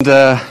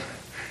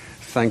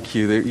Thank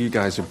you. You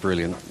guys are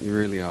brilliant. You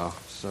really are.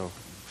 So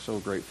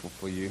grateful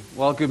for you.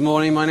 Well, good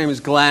morning. My name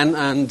is Glenn,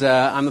 and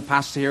I'm the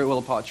pastor here at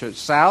Willow Park Church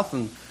South,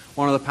 and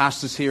one of the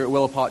pastors here at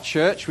Willow Park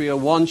Church. We are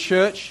one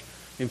church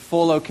in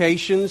 4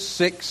 locations,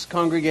 6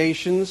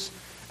 congregations,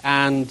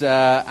 and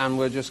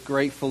we're just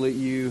grateful that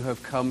you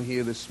have come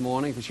here this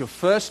morning. If it's your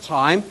first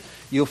time,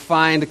 you'll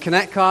find a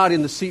Connect card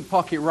in the seat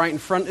pocket right in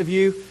front of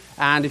you,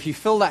 and if you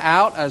fill that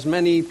out, as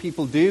many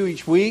people do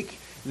each week,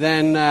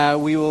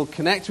 then we will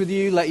connect with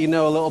you, let you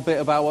know a little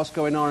bit about what's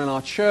going on in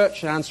our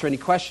church, and answer any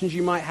questions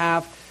you might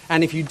have.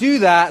 And if you do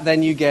that,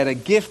 then you get a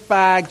gift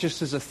bag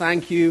just as a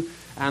thank you,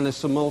 and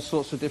there's all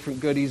sorts of different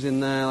goodies in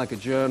there, like a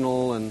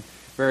journal and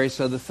various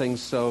other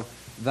things, so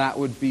that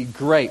would be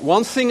great.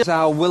 One thing is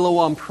our Willow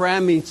One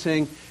prayer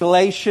meeting,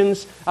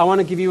 Galatians. I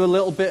want to give you a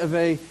little bit of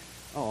a...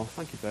 Oh,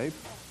 thank you, babe.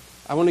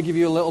 I want to give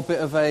you a little bit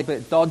of a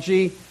bit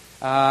dodgy.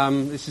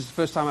 This is the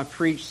first time I've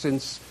preached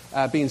since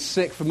being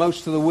sick for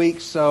most of the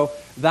week, so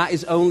that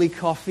is only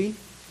coffee.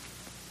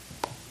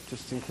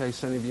 Just in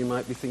case any of you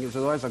might be thinking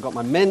otherwise, I've got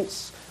my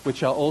mints,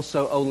 which are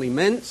also only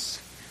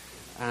mints,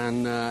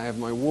 and I have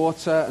my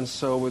water, and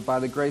so by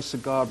the grace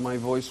of God, my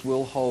voice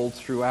will hold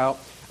throughout.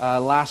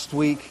 Last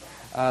week,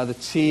 the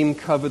team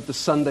covered the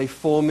Sunday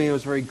for me. I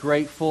was very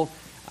grateful.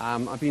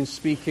 I've been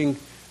speaking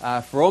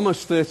for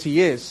almost 30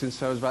 years,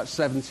 since I was about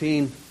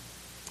 17,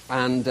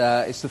 and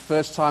it's the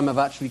first time I've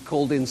actually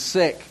called in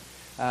sick.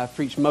 I've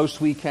preached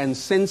most weekends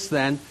since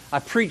then. I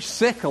preached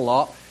sick a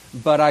lot,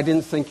 but I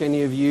didn't think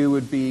any of you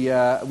would be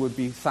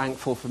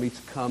thankful for me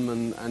to come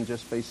and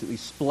just basically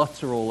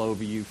splutter all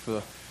over you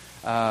for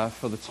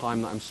the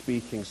time that I'm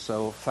speaking.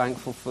 So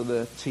thankful for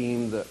the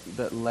team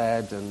that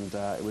led, and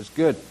it was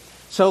good.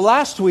 So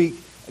last week,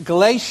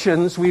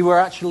 Galatians, we were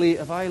actually...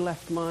 I've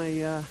left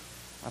my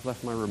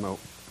remote.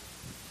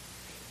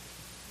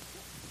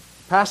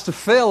 Pastor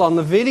Phil on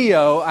the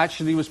video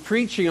actually was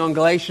preaching on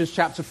Galatians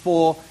chapter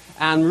 4,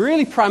 and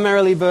really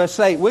primarily verse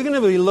 8. We're going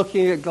to be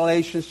looking at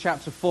Galatians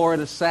chapter 4 in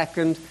a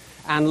second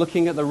and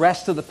looking at the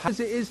rest of the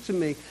passage. It is to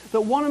me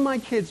that one of my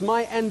kids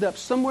might end up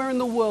somewhere in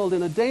the world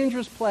in a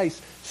dangerous place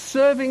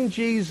serving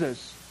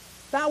Jesus.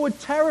 That would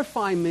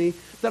terrify me,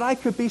 that I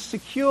could be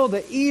secure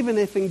that even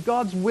if in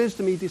God's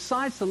wisdom He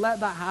decides to let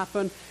that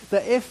happen,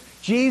 that if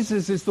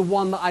Jesus is the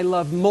one that I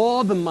love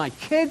more than my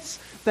kids,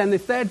 then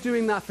if they're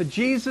doing that for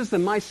Jesus,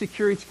 then my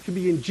security could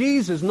be in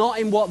Jesus, not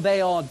in what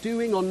they are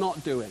doing or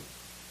not doing.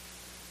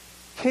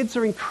 Kids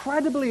are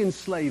incredibly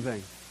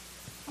enslaving.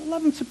 I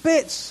love them to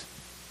bits.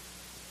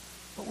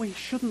 But we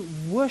shouldn't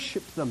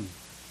worship them,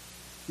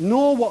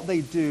 nor what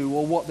they do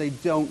or what they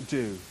don't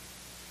do.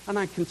 And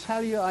I can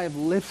tell you, I have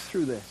lived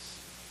through this.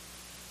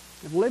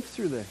 I've lived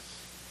through this.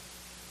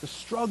 The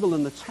struggle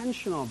and the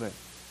tension of it.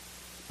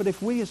 But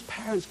if we as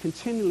parents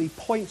continually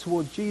point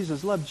towards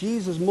Jesus, love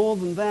Jesus more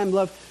than them,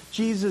 love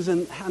Jesus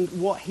and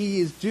what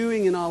He is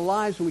doing in our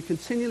lives, and we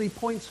continually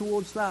point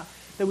towards that,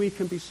 then we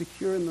can be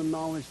secure in the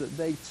knowledge that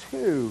they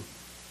too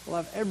will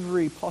have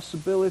every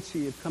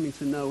possibility of coming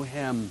to know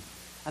Him.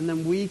 And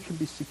then we can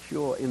be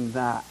secure in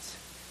that.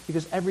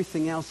 Because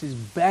everything else is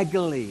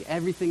beggarly.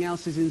 Everything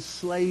else is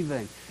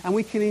enslaving. And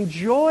we can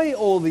enjoy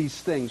all these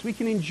things. We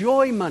can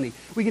enjoy money.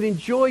 We can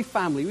enjoy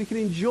family. We can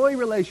enjoy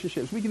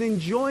relationships. We can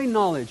enjoy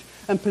knowledge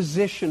and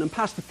position and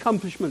past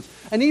accomplishments.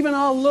 And even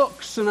our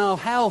looks and our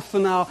health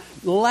and our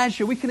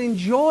leisure. We can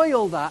enjoy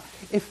all that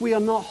if we are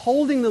not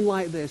holding them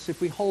like this.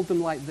 If we hold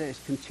them like this,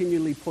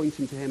 continually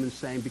pointing to Him and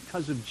saying,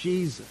 because of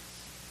Jesus.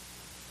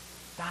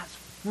 That's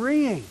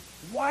freeing.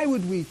 Why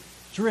would we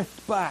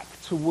drift back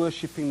to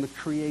worshipping the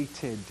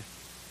created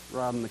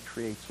rather than the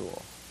creator?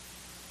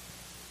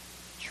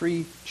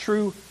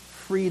 True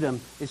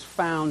freedom is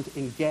found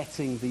in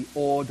getting the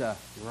order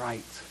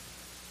right.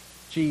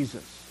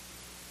 Jesus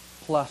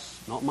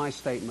plus, not my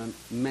statement,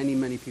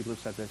 many people have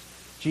said this,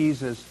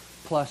 Jesus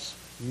plus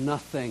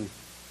nothing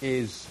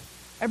is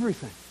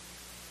everything.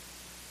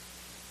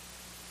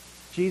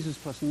 Jesus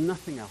plus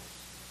nothing else.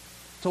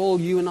 It's all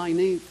you and I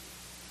need.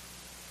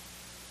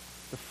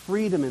 The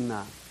freedom in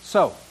that.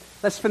 So,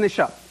 let's finish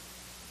up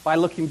by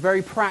looking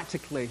very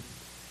practically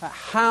at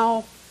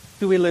how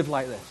do we live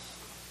like this.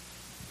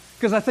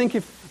 Because I think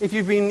if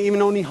you've been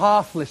even only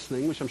half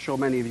listening, which I'm sure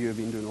many of you have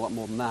been doing a lot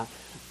more than that,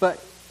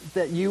 but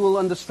that you will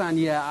understand,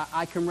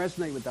 I can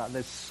resonate with that.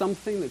 There's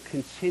something that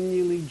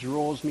continually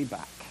draws me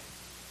back,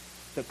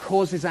 that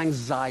causes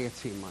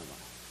anxiety in my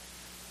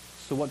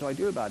life. So what do I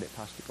do about it,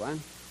 Pastor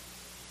Glenn?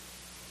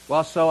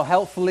 Well, so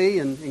helpfully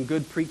and in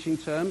good preaching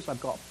terms,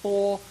 I've got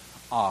 4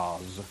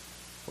 R's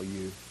for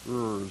you.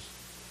 R's.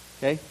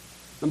 Okay?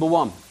 Number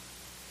 1, you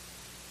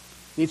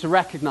need to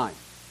recognize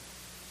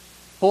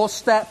 4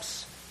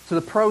 steps to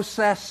the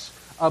process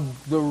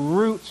of the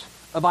root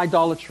of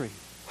idolatry.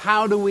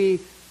 How do we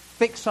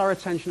fix our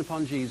attention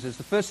upon Jesus?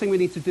 The first thing we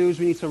need to do is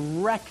we need to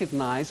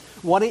recognize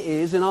what it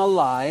is in our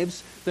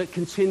lives that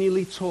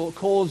continually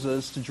causes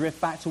us to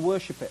drift back to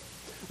worship it.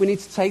 We need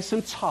to take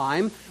some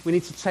time. We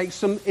need to take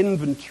some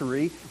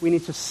inventory. We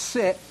need to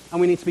sit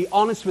and we need to be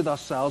honest with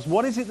ourselves.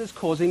 What is it that's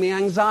causing me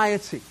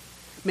anxiety?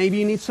 Maybe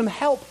you need some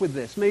help with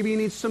this. Maybe you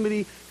need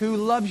somebody who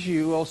loves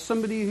you or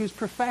somebody who's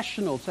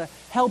professional to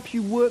help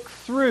you work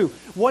through.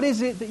 What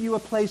is it that you are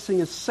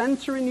placing as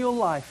center in your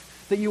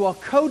life that you are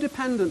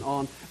codependent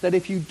on, that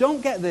if you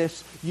don't get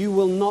this, you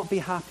will not be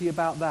happy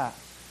about that?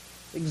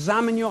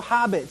 Examine your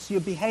habits,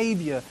 your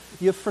behavior,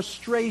 your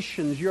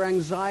frustrations, your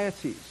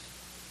anxieties.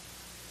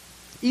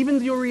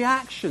 Even your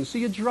reaction. So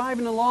you're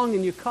driving along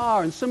in your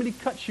car and somebody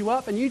cuts you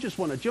up and you just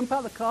want to jump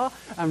out of the car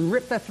and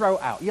rip their throat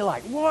out. You're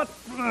like, what?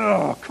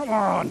 Ugh, come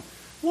on.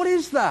 What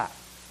is that?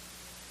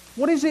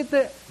 What is it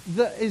that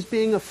is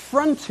being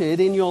affronted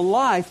in your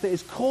life that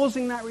is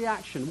causing that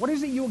reaction? What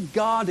is it you're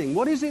guarding?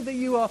 What is it that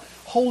you are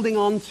holding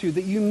on to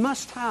that you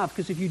must have?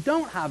 Because if you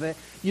don't have it,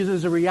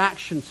 there's a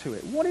reaction to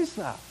it. What is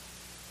that?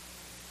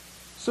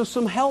 So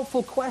some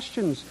helpful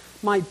questions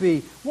might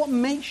be, what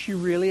makes you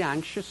really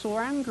anxious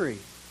or angry?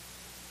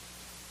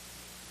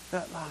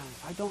 That,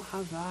 if I don't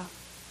have that,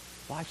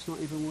 life's not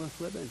even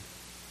worth living.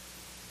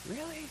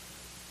 Really?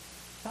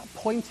 Is that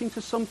pointing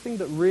to something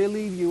that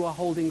really you are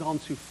holding on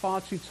to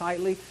far too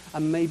tightly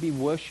and maybe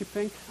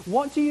worshipping?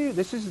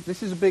 This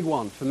is a big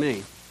one for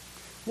me.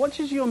 What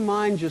does your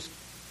mind just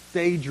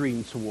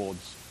daydream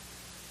towards?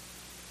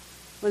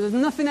 When there's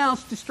nothing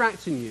else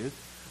distracting you,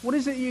 what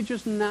is it you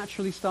just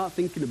naturally start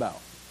thinking about?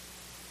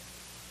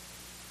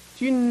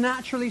 Do you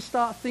naturally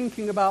start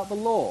thinking about the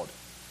Lord?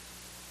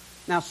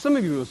 Now, some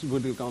of you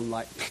would have gone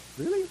like,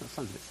 really? That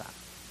sounds a bit sad.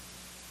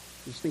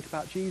 You just think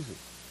about Jesus.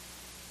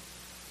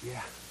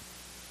 Yeah.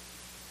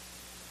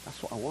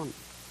 That's what I want.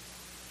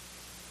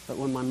 But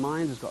when my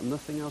mind has got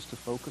nothing else to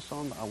focus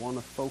on, I want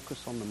to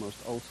focus on the most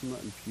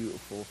ultimate and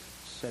beautiful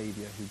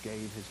Savior who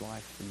gave his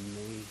life for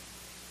me.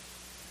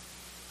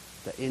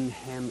 That in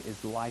him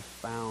is life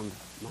found.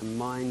 My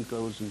mind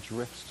goes and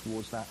drifts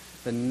towards that.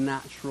 The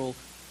natural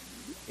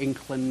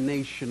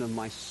inclination of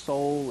my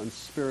soul and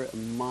spirit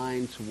and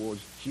mind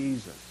towards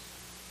Jesus.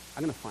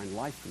 I'm going to find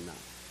life in that.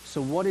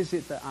 So what is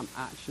it that I'm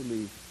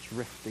actually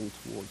drifting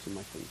towards in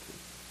my thinking?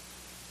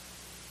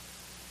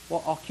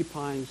 What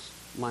occupies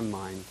my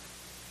mind?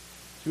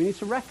 So we need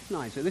to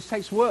recognize it. This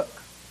takes work.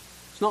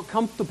 It's not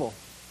comfortable.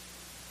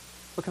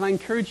 But can I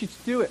encourage you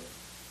to do it?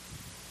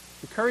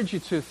 Encourage you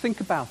to think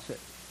about it.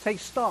 Take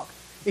stock.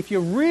 If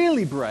you're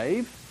really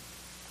brave,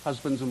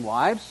 husbands and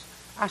wives,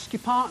 ask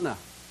your partner.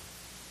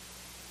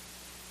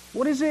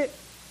 What is it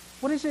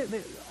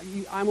that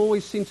I'm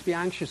always seem to be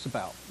anxious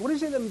about? What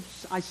is it that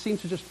I seem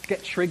to just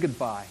get triggered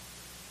by?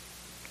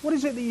 What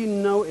is it that you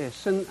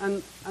notice?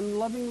 And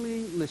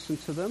lovingly listen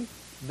to them.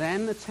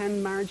 Then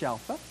attend Marriage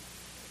Alpha.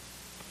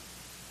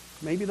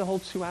 Maybe the whole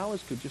 2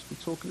 hours could just be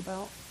talking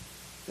about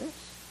this.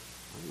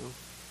 I don't know.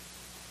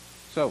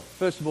 So,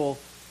 first of all,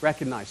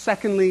 recognize.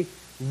 Secondly,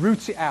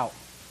 root it out.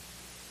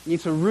 You need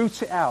to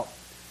root it out.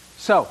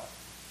 So,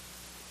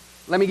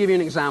 let me give you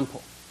an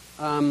example.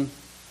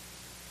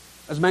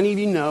 As many of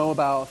you know,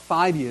 about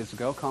 5 years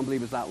ago, can't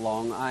believe it's that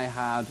long, I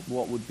had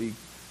what would be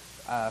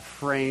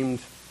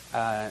framed,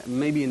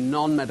 maybe in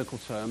non-medical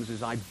terms,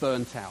 as I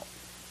burnt out.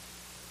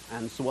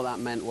 And so what that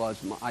meant was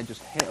I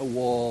just hit a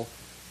wall,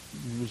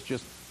 was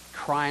just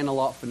crying a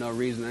lot for no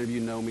reason. Any of you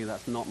know me,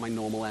 that's not my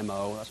normal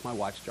MO. That's my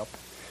wife's job.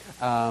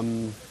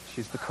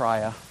 She's the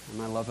crier,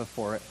 and I love her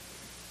for it.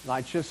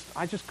 I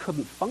just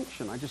couldn't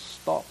function. I just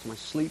stopped. My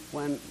sleep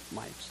went.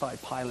 I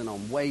started piling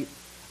on weight.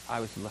 I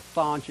was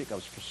lethargic. I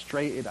was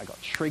frustrated. I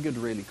got triggered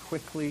really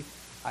quickly.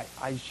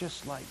 I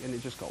just and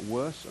it just got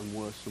worse and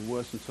worse and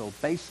worse until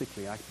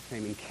basically I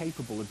became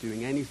incapable of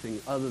doing anything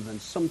other than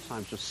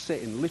sometimes just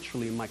sitting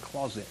literally in my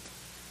closet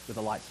with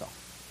the lights off,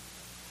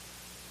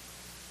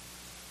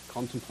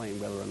 contemplating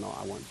whether or not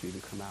I want to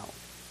even come out,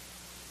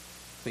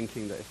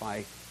 thinking that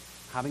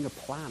having a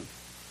plan.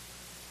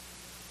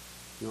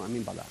 You know what I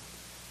mean by that?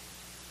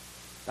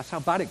 That's how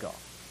bad it got.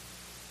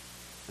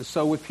 And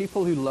so with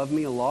people who love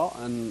me a lot,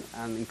 and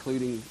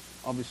including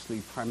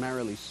obviously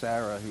primarily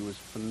Sarah, who was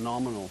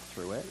phenomenal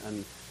through it,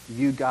 and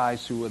you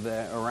guys who were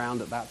there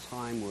around at that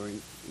time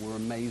were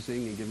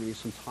amazing and giving me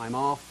some time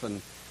off,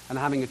 and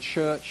having a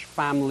church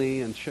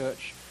family and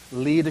church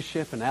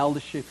leadership and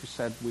eldership who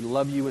said, we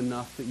love you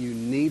enough that you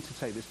need to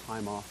take this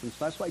time off. And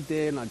so that's what I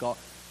did, and I got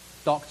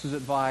doctor's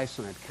advice,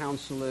 and I had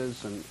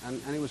counselors, and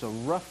it was a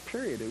rough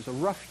period. It was a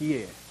rough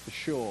year, for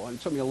sure. And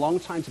it took me a long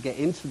time to get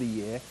into the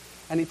year,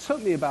 and it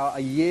took me about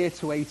a year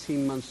to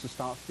 18 months to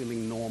start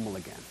feeling normal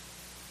again.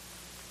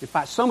 In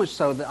fact, so much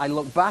so that I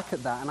look back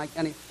at that,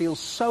 and it feels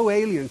so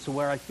alien to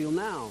where I feel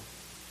now.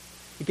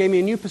 It gave me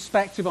a new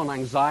perspective on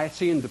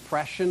anxiety and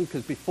depression,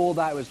 because before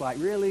that it was like,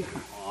 really?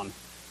 Come on.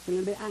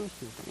 Feeling a bit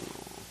anxious.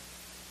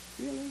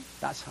 Oh, really?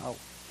 That's how,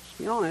 just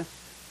be honest.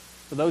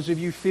 For those of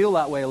you who feel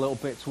that way a little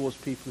bit towards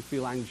people who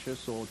feel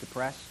anxious or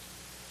depressed,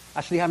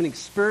 actually having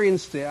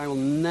experienced it, I will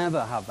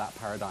never have that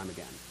paradigm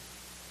again.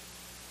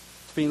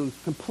 It's feeling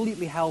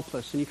completely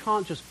helpless, and you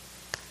can't just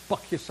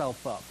buck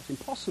yourself up. It's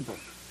impossible.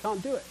 You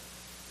can't do it.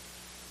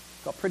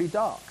 It got pretty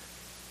dark.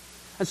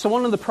 And so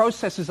one of the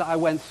processes that I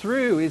went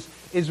through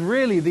is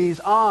really these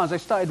R's. I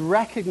started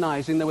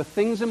recognizing there were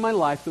things in my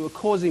life that were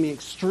causing me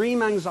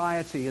extreme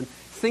anxiety and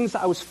things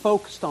that I was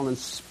focused on and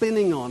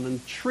spinning on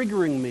and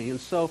triggering me. And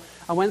so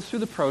I went through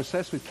the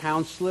process with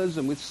counselors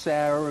and with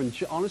Sarah, and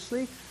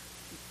honestly,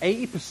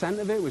 80%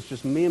 of it was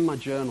just me and my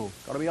journal,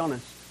 got to be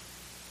honest.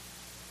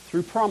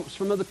 Through prompts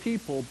from other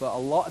people, but a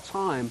lot of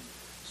time,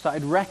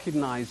 started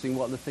recognizing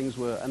what the things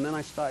were, and then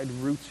I started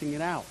rooting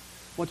it out.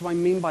 What do I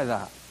mean by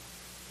that?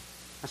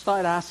 I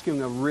started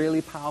asking a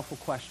really powerful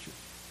question.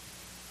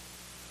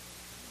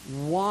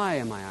 Why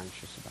am I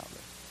anxious about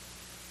this?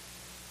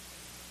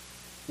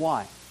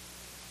 Why?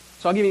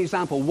 So I'll give you an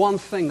example. One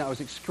thing that I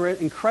was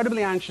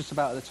incredibly anxious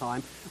about at the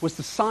time was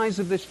the size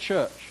of this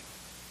church,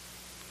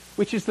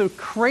 which is the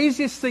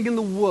craziest thing in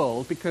the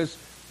world because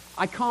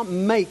I can't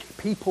make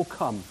people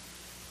come.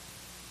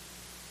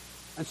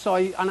 And so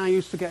I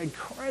used to get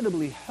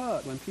incredibly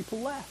hurt when people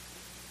left.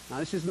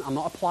 Now I'm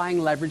not applying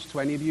leverage to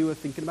any of you who are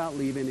thinking about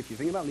leaving. If you're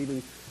thinking about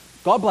leaving,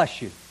 God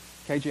bless you.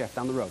 KGF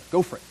down the road.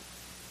 Go for it.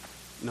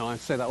 No, I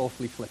say that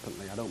awfully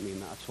flippantly. I don't mean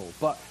that at all.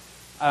 But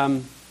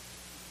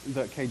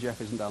that KGF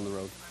isn't down the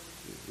road.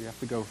 You have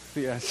to go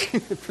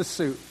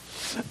pursuit.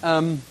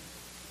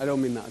 I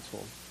don't mean that at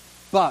all.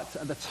 But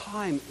at the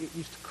time, it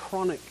used to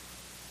chronic,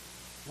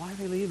 why are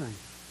they leaving?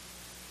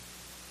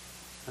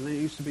 And then it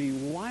used to be,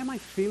 why am I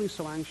feeling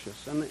so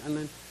anxious? And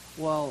then,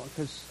 well,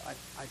 because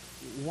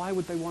why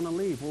would they want to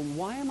leave? Well,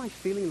 why am I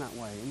feeling that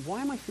way? And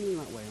why am I feeling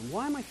that way? And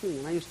why am I feeling?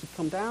 And I used to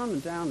come down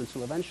and down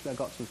until eventually I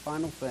got to the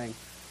final thing,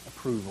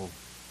 approval.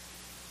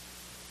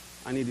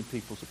 I needed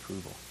people's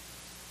approval.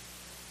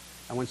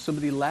 And when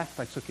somebody left,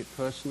 I took it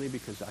personally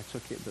because I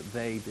took it that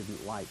they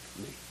didn't like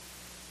me.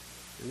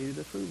 I needed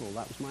approval.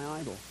 That was my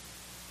idol.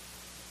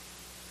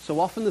 So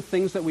often the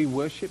things that we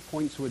worship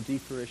point to a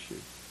deeper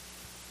issue.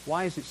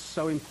 Why is it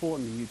so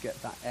important that you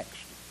get that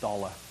extra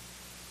dollar?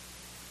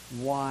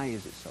 Why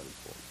is it so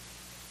important?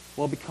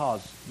 Well,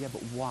 because,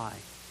 but why?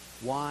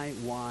 Why?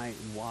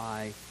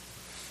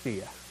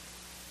 Fear.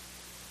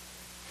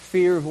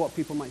 Fear of what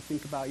people might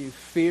think about you.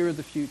 Fear of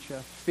the future.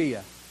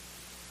 Fear.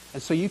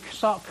 And so you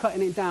start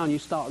cutting it down. You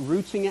start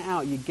rooting it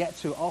out. You get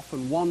to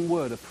often one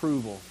word,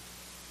 approval,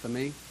 for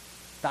me.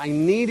 That I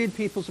needed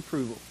people's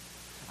approval.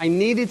 I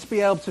needed to be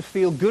able to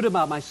feel good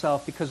about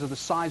myself because of the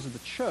size of the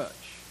church.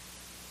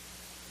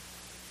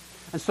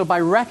 And so by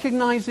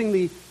recognizing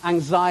the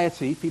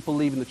anxiety, people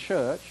leaving the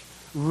church,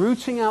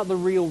 rooting out the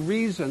real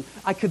reason,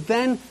 I could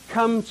then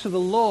come to the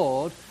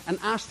Lord and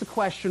ask the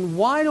question,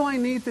 why do I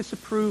need this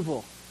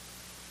approval?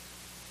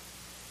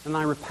 And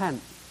I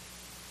repent.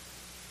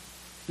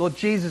 Lord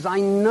Jesus,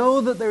 I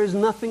know that there is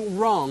nothing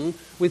wrong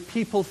with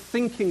people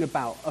thinking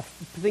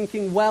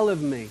well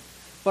of me,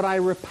 but I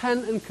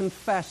repent and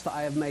confess that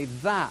I have made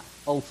that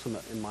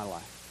ultimate in my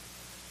life.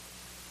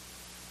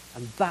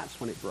 And that's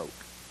when it broke.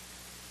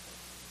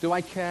 Do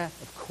I care?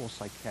 Of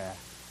course I care.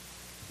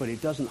 But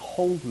it doesn't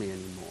hold me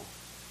anymore.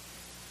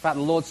 In fact,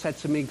 the Lord said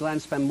to me, Glenn,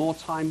 spend more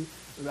time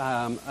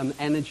and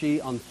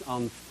energy on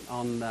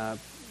the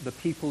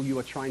people you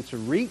are trying to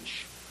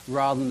reach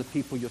rather than the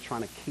people you're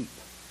trying to keep.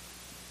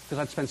 Because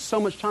I'd spend so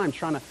much time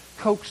trying to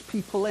coax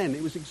people in.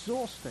 It was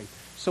exhausting.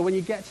 So when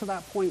you get to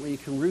that point where you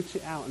can root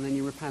it out and then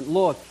you repent,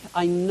 Lord,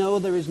 I know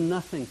there is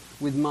nothing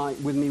with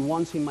me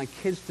wanting my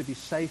kids to be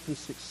safe and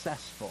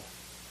successful.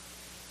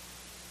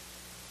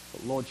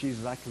 But Lord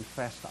Jesus, I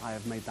confess that I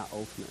have made that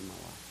ultimate in my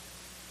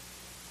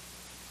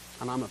life.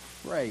 And I'm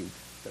afraid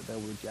that they'll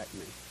reject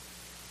me.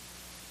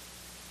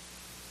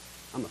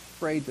 I'm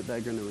afraid that they're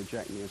going to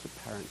reject me as a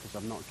parent because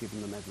I've not given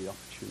them every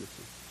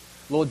opportunity.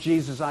 Lord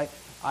Jesus, I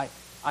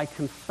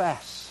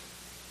confess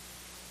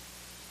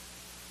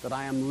that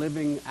I am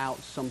living out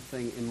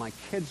something in my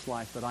kids'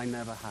 life that I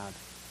never had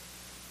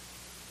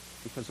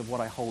because of what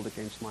I hold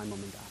against my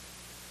mum and dad.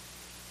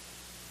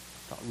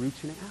 Start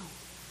rooting it out.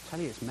 I tell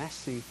you, it's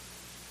messy,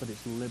 but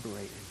it's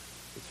liberating.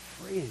 It's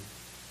freeing.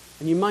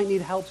 And you might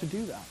need help to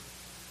do that.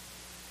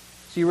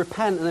 So you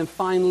repent, and then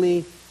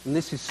finally, and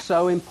this is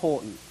so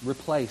important,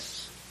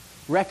 replace.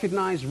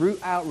 Recognize, root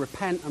out,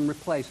 repent, and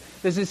replace.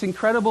 There's this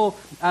incredible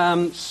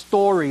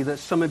story that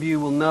some of you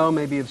will know,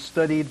 maybe have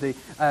studied,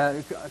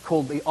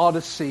 called the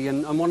Odyssey.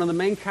 And one of the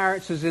main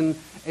characters in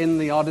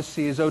the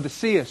Odyssey is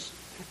Odysseus.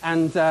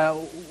 And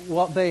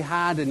what they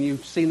had, and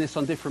you've seen this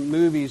on different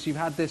movies, you've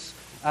had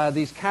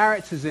these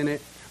characters in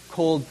it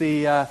called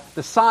the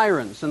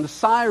Sirens. And the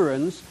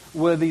Sirens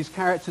were these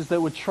characters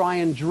that would try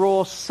and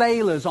draw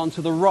sailors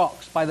onto the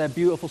rocks by their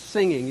beautiful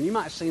singing. And you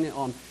might have seen it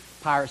on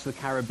Pirates of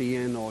the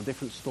Caribbean or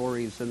different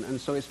stories. And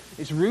so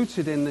it's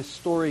rooted in this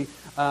story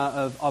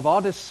of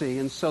Odyssey.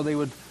 And so they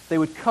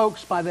would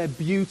coax by their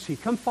beauty.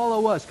 Come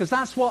follow us, because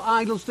that's what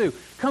idols do.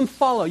 Come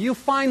follow. You'll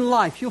find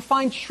life. You'll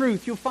find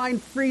truth. You'll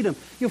find freedom.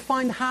 You'll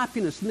find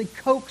happiness. And they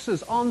coax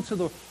us onto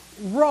the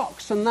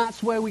rocks. And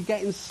that's where we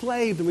get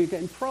enslaved and we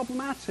get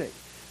problematic.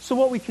 So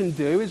what we can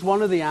do is,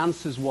 one of the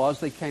answers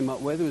they came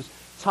up with was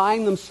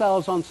tying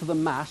themselves onto the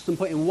mast and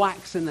putting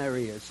wax in their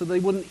ears so they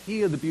wouldn't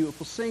hear the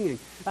beautiful singing.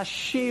 That's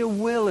sheer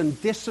will and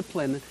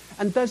discipline.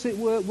 And does it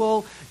work?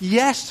 Well,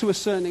 yes, to a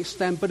certain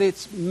extent, but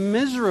it's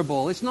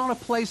miserable. It's not a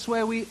place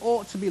where we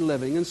ought to be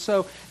living. And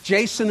so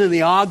Jason and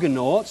the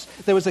Argonauts,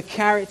 there was a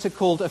character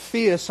called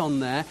Orpheus on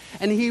there,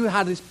 and he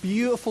had this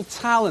beautiful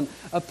talent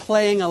of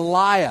playing a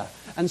lyre.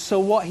 And so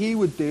what he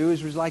would do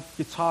is, was like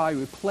guitar, he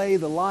would play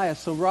the lyre.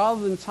 So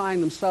rather than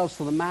tying themselves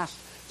to the mast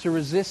to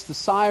resist the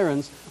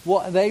sirens,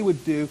 what they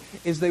would do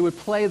is they would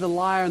play the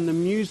lyre, and the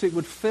music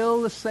would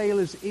fill the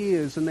sailors'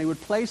 ears, and they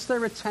would place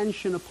their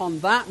attention upon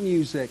that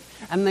music,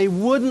 and they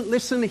wouldn't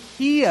listen to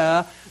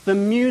hear the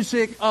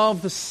music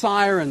of the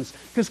sirens.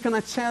 Because can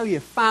I tell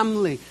you,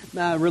 family,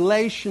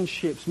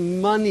 relationships,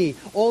 money,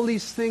 all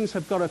these things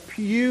have got a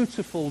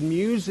beautiful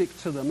music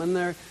to them,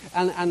 and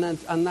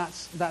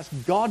that's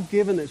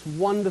God-given. It's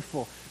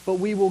wonderful. But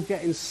we will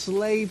get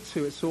enslaved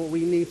to it. So what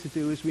we need to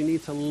do is we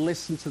need to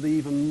listen to the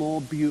even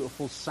more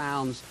beautiful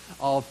sounds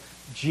of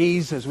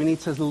Jesus. We need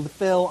to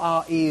fill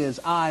our ears,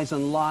 eyes,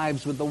 and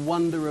lives with the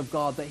wonder of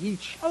God, that he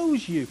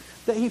chose you,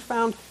 that you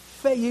found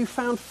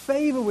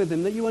favor with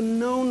him, that you are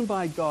known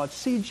by God.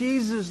 See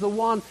Jesus, the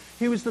one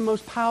who is the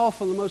most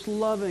powerful, the most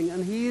loving,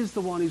 and he is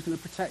the one who's going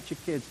to protect your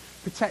kids,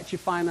 protect your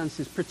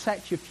finances,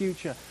 protect your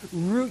future.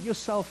 Root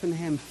yourself in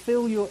him.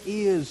 Fill your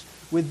ears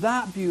with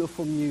that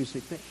beautiful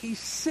music, that he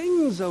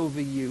sings over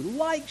you,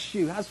 likes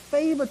you, has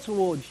favor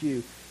towards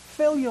you.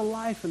 Fill your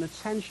life and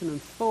attention and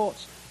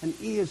thoughts and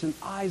ears and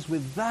eyes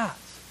with that.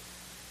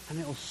 And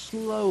it will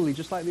slowly,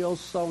 just like the old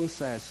song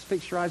says,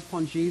 fix your eyes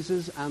upon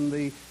Jesus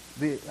and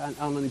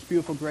on his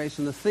beautiful grace,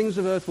 and the things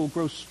of earth will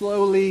grow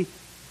slowly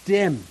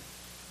dim.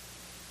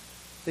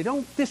 They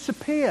don't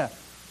disappear.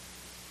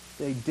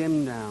 They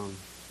dim down.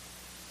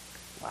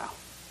 Wow.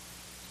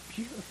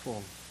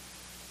 Beautiful.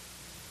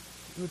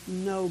 You would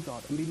know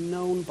God and be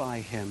known by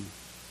him.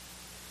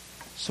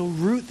 So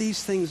root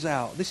these things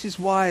out. This is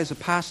why, as a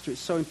pastor,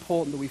 it's so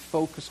important that we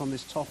focus on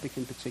this topic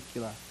in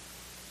particular,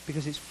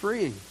 because it's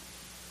freeing.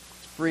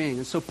 It's freeing.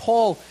 And so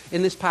Paul,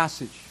 in this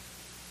passage,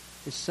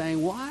 is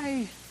saying,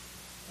 why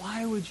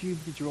would you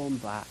be drawn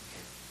back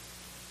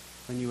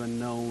when you are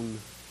known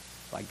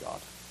by God?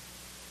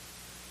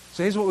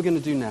 So here's what we're going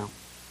to do now.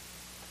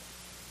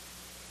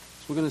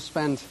 So we're going to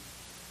spend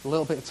a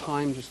little bit of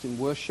time just in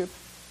worship.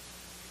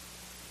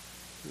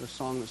 A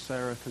song that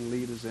Sarah can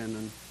lead us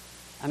in,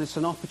 and it's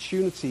an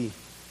opportunity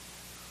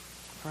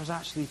for us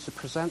actually to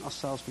present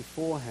ourselves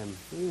before him.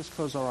 Let's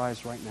close our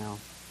eyes right now.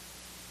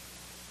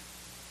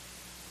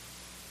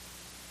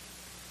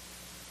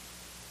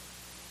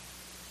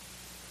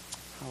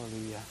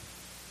 Hallelujah.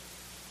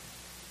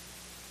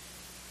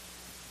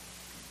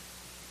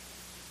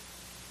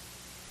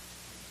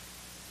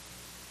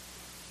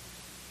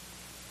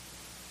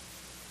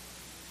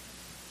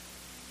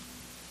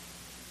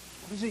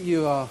 What is it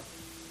you are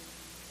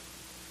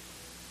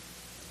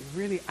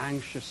really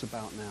anxious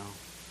about now?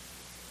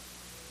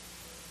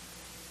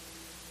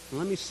 And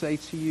let me say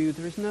to you,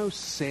 there is no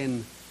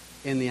sin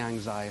in the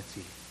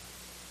anxiety.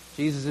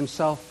 Jesus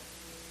himself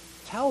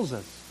tells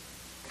us,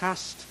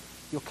 cast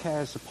your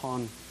cares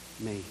upon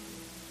me.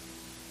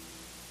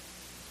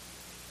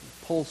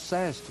 Paul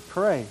says to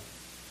pray.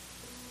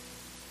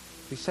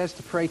 He says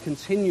to pray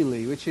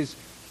continually, which is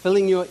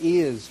filling your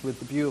ears with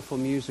the beautiful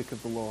music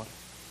of the Lord.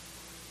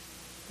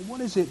 But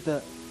what is it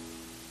that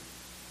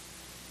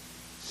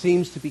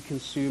seems to be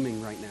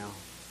consuming right now?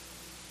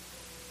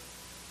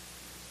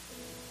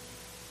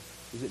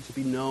 Is it to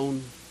be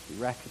known, to be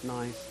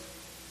recognized, to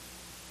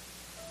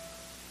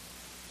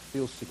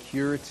feel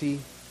security?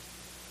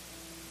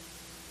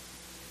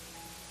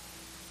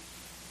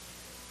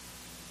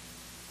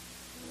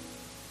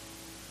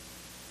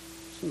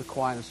 Just in the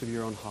quietness of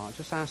your own heart,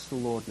 just ask the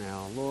Lord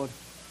now, Lord,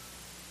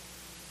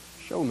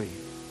 show me.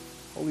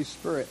 Holy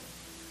Spirit,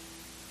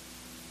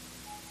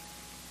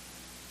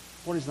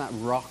 what is that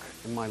rock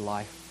in my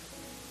life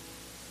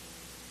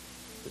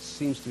that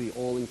seems to be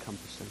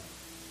all-encompassing?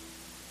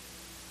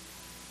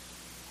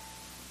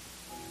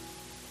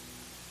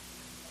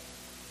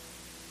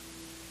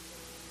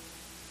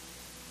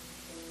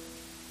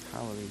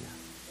 Hallelujah.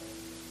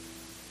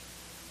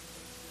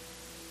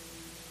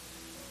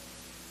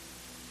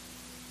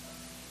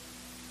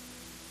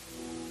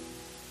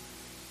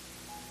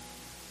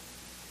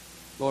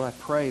 Lord, I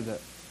pray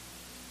that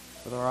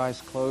with our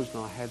eyes closed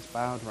and our heads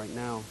bowed right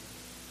now,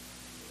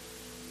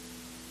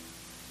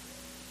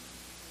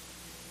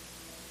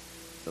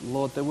 that,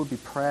 Lord, there will be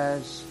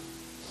prayers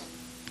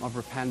of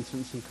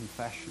repentance and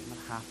confession that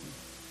happen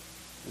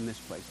in this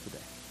place today.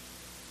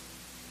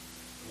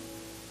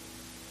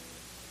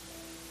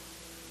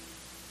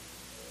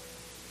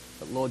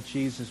 But, Lord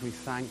Jesus, we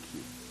thank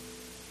you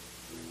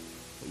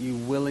that you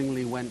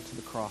willingly went to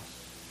the cross,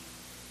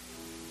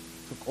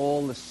 took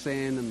all the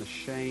sin and the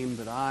shame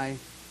that I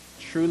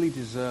truly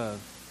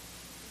deserve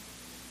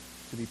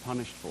to be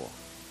punished for.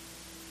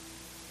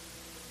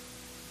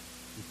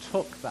 You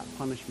took that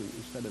punishment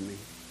instead of me.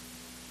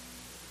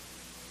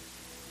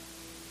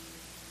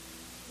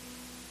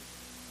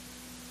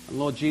 And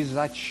Lord Jesus,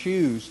 I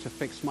choose to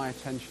fix my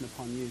attention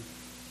upon you.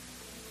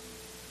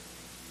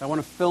 I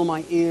want to fill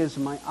my ears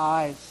and my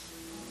eyes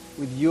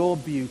with your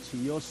beauty,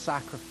 your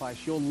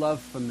sacrifice, your love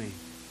for me.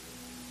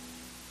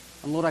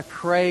 And Lord, I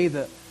pray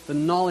that the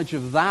knowledge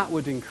of that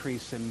would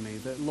increase in me.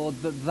 That, Lord,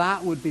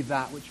 that would be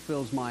that which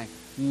fills my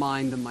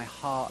mind and my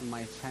heart and my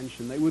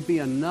attention. That it would be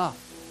enough.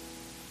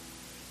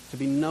 To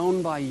be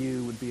known by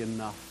you would be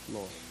enough,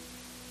 Lord.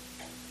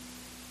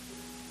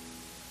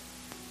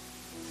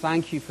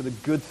 Thank you for the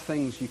good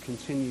things you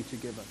continue to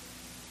give us.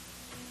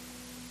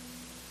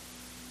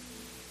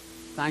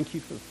 Thank you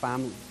for the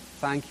family.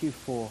 Thank you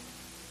for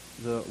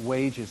the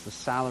wages, the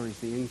salaries,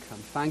 the income.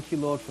 Thank you,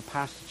 Lord, for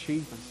past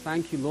achievements.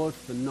 Thank you, Lord,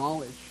 for the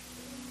knowledge,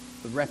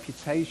 the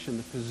reputation,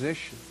 the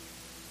position.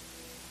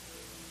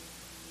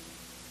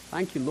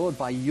 Thank you, Lord,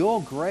 by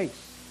your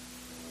grace,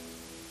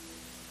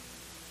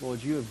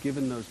 Lord, you have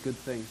given those good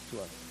things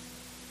to us.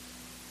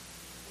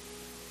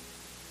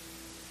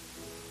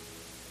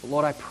 But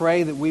Lord, I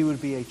pray that we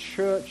would be a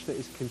church that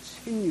is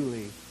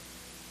continually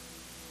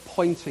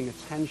pointing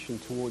attention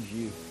towards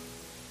you,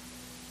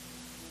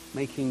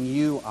 making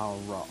you our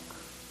rock.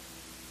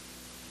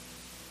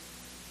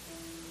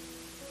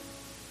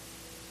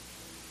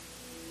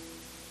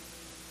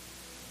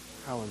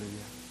 Hallelujah.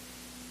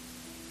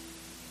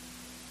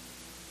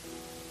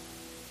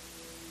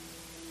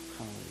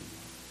 Hallelujah.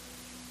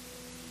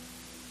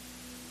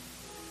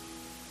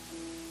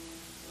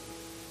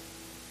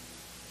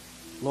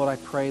 Lord, I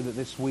pray that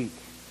this week,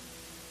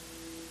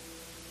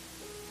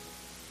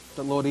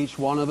 that Lord, each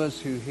one of us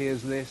who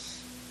hears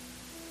this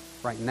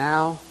right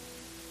now,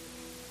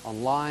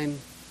 online,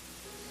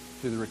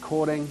 through the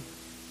recording,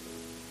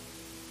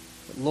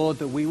 that Lord,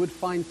 that we would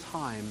find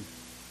time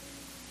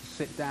to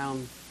sit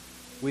down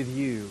with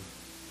you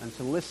and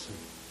to listen.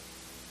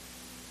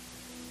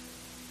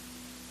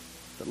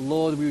 That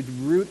Lord, we would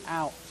root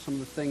out some of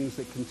the things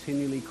that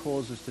continually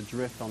cause us to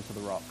drift onto the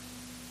rocks.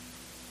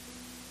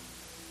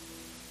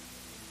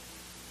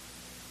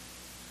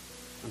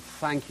 And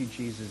thank you,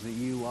 Jesus, that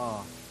you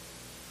are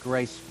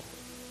graceful,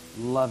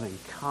 loving,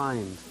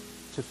 kind,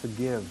 to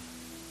forgive.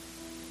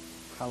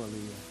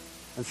 Hallelujah.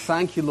 And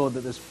thank you, Lord,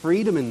 that there's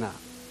freedom in that.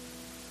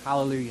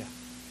 Hallelujah.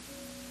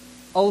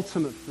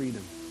 Ultimate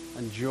freedom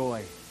and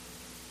joy.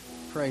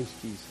 Praise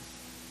Jesus.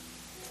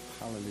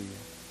 Hallelujah.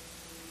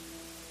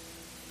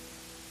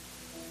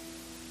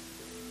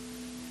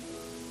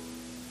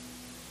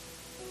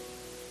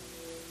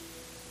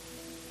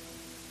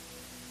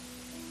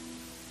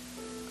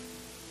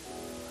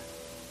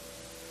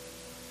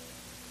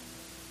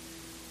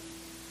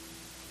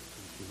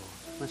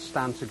 Let's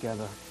stand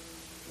together.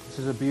 This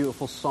is a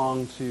beautiful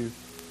song to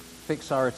fix our attention.